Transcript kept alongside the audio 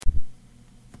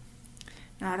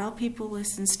Not all people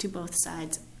listens to both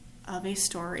sides of a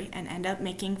story and end up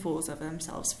making fools of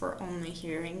themselves for only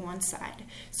hearing one side.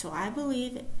 So I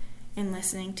believe in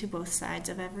listening to both sides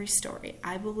of every story.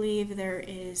 I believe there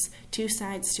is two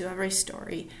sides to every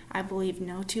story. I believe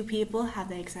no two people have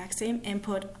the exact same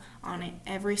input on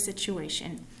every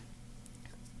situation.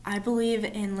 I believe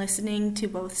in listening to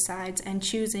both sides and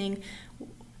choosing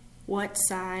what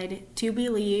side to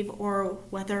believe or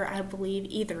whether I believe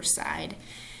either side.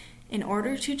 In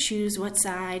order to choose what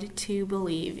side to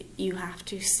believe, you have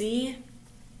to see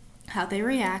how they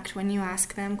react when you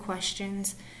ask them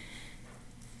questions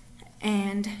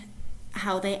and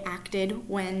how they acted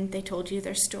when they told you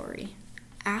their story.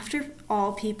 After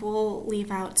all, people leave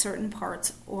out certain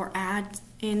parts or add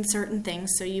in certain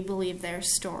things so you believe their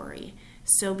story.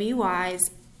 So be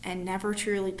wise and never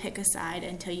truly pick a side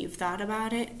until you've thought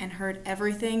about it and heard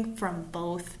everything from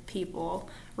both people.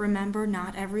 Remember,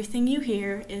 not everything you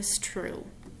hear is true.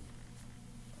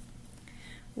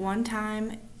 One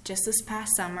time, just this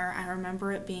past summer, I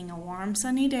remember it being a warm,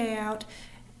 sunny day out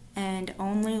and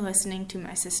only listening to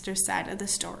my sister's side of the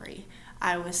story.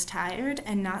 I was tired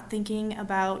and not thinking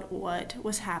about what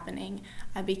was happening.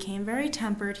 I became very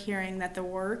tempered hearing that the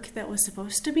work that was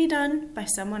supposed to be done by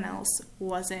someone else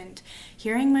wasn't.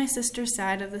 Hearing my sister's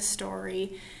side of the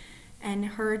story and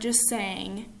her just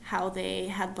saying how they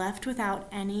had left without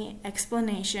any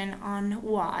explanation on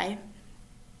why,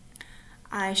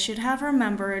 I should have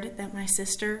remembered that my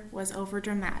sister was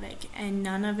overdramatic and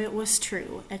none of it was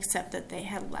true except that they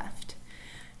had left.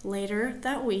 Later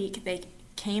that week, they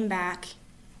came back.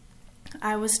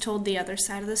 I was told the other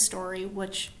side of the story,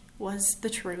 which was the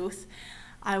truth.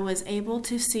 I was able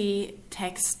to see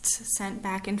texts sent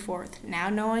back and forth. Now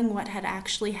knowing what had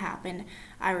actually happened,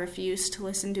 I refused to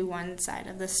listen to one side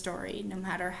of the story, no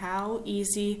matter how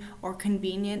easy or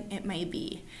convenient it may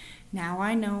be. Now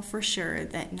I know for sure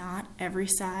that not every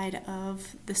side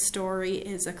of the story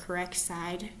is a correct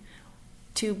side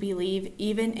to believe,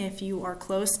 even if you are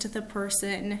close to the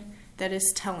person that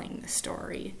is telling the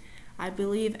story. I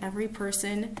believe every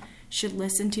person should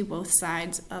listen to both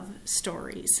sides of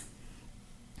stories.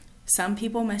 Some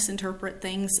people misinterpret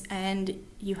things, and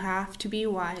you have to be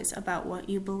wise about what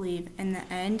you believe. In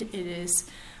the end, it is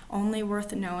only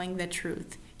worth knowing the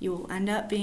truth. You will end up being